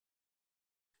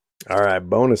All right,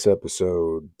 bonus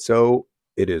episode. So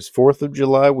it is 4th of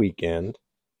July weekend,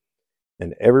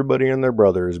 and everybody and their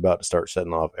brother is about to start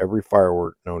setting off every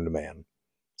firework known to man.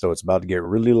 So it's about to get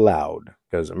really loud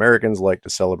because Americans like to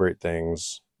celebrate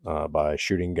things by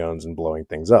shooting guns and blowing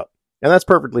things up. And that's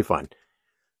perfectly fine.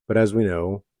 But as we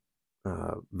know,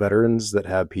 veterans that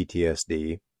have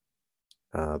PTSD,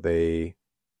 they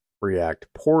react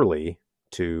poorly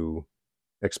to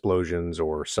explosions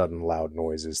or sudden loud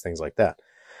noises, things like that.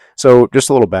 So, just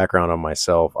a little background on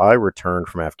myself. I returned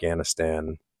from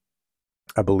Afghanistan,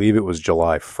 I believe it was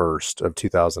July 1st of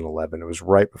 2011. It was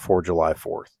right before July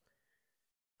 4th.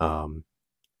 Um,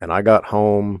 and I got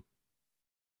home,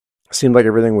 seemed like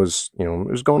everything was, it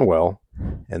was going well.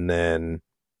 And then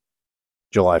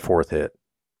July 4th hit.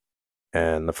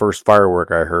 And the first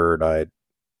firework I heard, I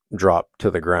dropped to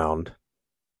the ground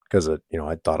because, I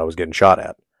thought I was getting shot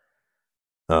at.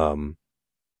 Um,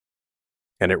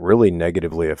 and it really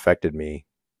negatively affected me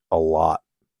a lot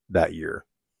that year.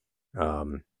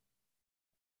 Um,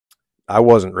 I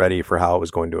wasn't ready for how it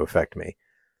was going to affect me.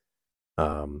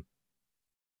 Um,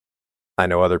 I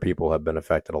know other people have been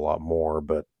affected a lot more,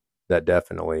 but that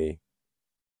definitely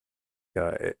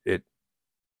it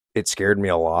scared me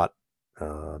a lot,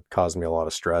 caused me a lot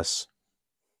of stress.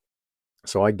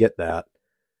 So I get that,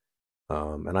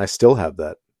 and I still have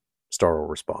that startle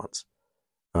response.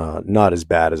 Not as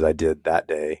bad as I did that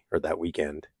day or that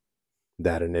weekend.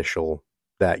 That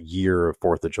year of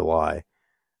 4th of July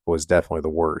was definitely the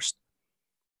worst.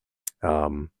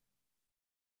 Um,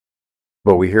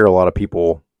 but we hear a lot of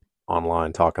people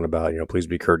online talking about, please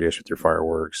be courteous with your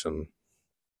fireworks, and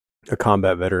a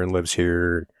combat veteran lives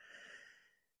here,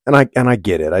 and I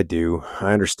get it. I do.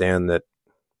 I understand that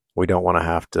we don't want to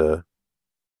have to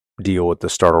deal with the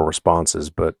startle responses,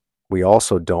 but we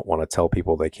also don't want to tell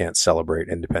people they can't celebrate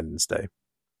Independence Day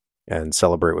and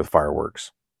celebrate with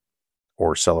fireworks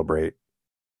or celebrate,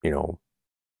 you know,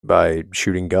 by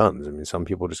shooting guns. I mean, some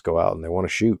people just go out and they want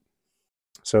to shoot.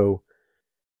 So,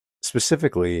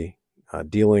 specifically,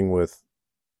 dealing with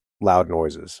loud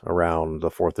noises around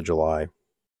the 4th of July,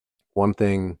 one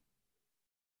thing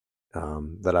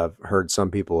that I've heard some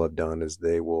people have done is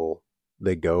they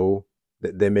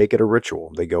make it a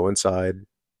ritual. They go inside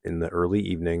in the early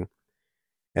evening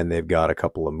and they've got a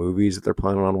couple of movies that they're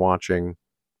planning on watching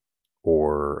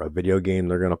or a video game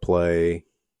they're going to play,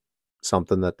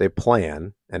 something that they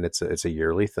plan, and it's a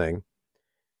yearly thing,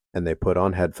 and they put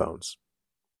on headphones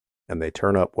and they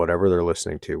turn up whatever they're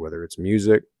listening to, whether it's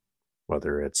music,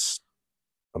 whether it's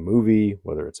a movie,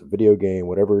 whether it's a video game,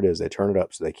 whatever it is, they turn it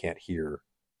up so they can't hear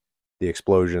the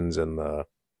explosions and the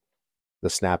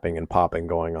snapping and popping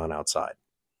going on outside.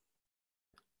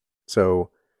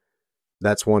 So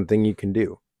that's one thing you can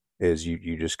do is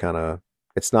you just kind of,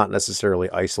 it's not necessarily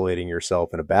isolating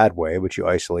yourself in a bad way, but you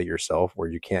isolate yourself where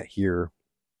you can't hear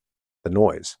the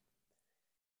noise.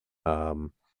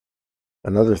 Um,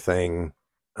 Another thing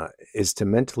is to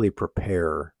mentally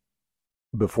prepare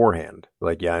beforehand.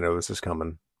 Like, yeah, I know this is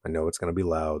coming. I know it's going to be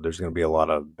loud. There's going to be a lot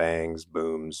of bangs,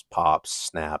 booms, pops,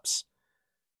 snaps,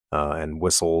 and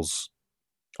whistles,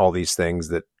 all these things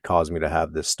that cause me to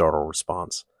have this startle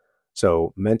response.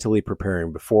 So mentally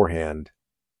preparing beforehand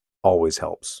always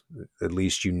helps. At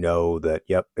least you know that,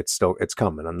 yep, it's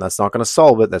coming, and that's not going to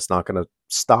solve it. That's not going to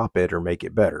stop it or make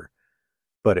it better,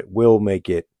 but it will make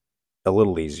it a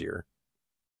little easier.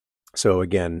 So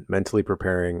again, mentally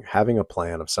preparing, having a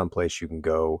plan of some place you can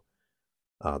go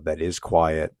that is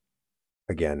quiet.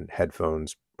 Again,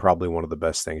 headphones probably one of the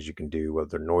best things you can do,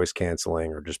 whether noise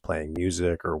canceling or just playing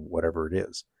music or whatever it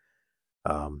is.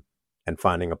 Um, and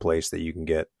finding a place that you can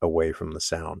get away from the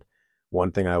sound.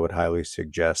 One thing I would highly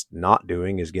suggest not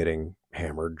doing is getting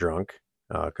hammered drunk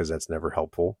because that's never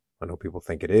helpful. I know people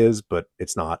think it is, but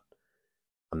it's not.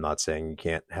 I'm not saying you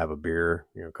can't have a beer,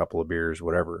 a couple of beers,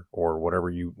 whatever, or whatever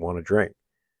you want to drink.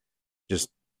 Just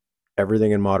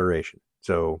everything in moderation.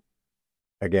 So,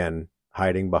 again,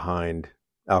 hiding behind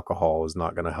alcohol is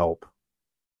not going to help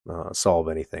solve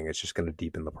anything. It's just going to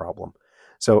deepen the problem.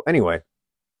 So, anyway,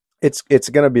 it's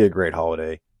going to be a great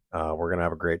holiday. We're going to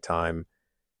have a great time.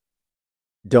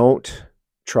 Don't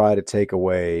try to take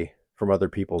away from other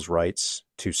people's rights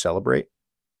to celebrate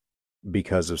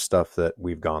because of stuff that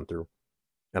we've gone through.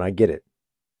 And I get it.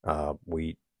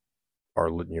 We are,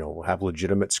 have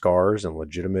legitimate scars and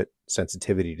legitimate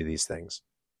sensitivity to these things.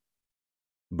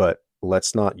 But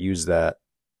let's not use that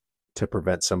to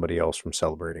prevent somebody else from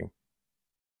celebrating.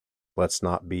 Let's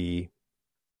not be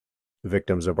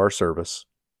victims of our service.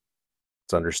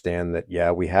 Let's understand that,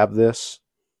 yeah, we have this,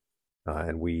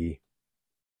 and we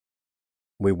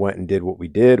went and did what we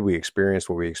did. We experienced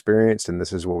what we experienced, and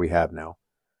this is what we have now.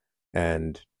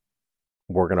 And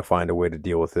we're going to find a way to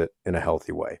deal with it in a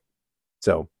healthy way.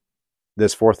 So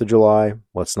this 4th of July,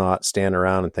 let's not stand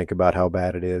around and think about how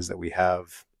bad it is that we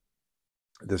have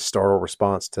this startle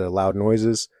response to loud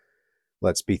noises.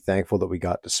 Let's be thankful that we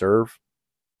got to serve.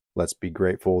 Let's be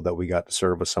grateful that we got to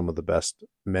serve with some of the best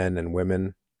men and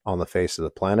women on the face of the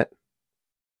planet.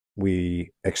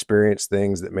 We experienced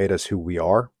things that made us who we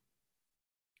are,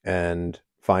 and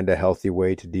find a healthy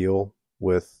way to deal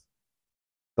with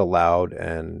the loud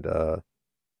and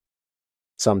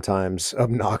sometimes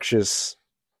obnoxious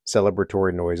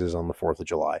celebratory noises on the 4th of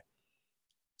July.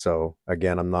 So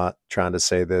again, I'm not trying to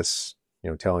say this,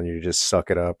 telling you to just suck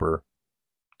it up or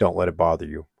don't let it bother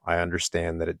you. I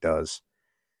understand that it does,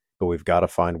 but we've got to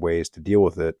find ways to deal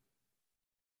with it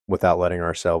without letting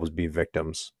ourselves be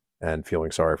victims and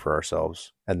feeling sorry for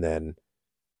ourselves and then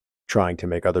trying to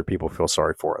make other people feel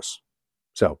sorry for us.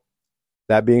 So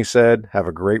that being said, have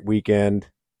a great weekend.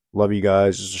 Love you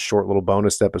guys. Just a short little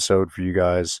bonus episode for you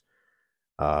guys.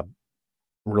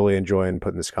 Really enjoying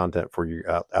putting this content for you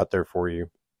out there for you.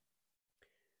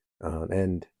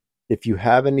 And if you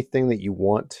have anything that you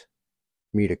want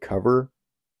me to cover,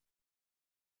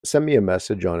 send me a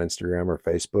message on Instagram or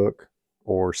Facebook,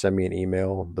 or send me an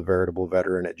email,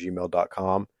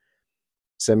 theveritableveteran@gmail.com.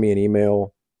 Send me an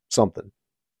email, something.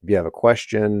 If you have a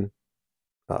question,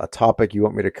 a topic you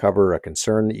want me to cover, a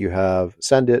concern that you have,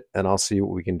 send it and I'll see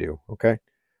what we can do. Okay.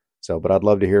 So, but I'd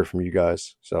love to hear from you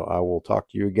guys. So I will talk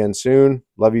to you again soon.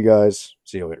 Love you guys.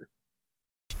 See you later.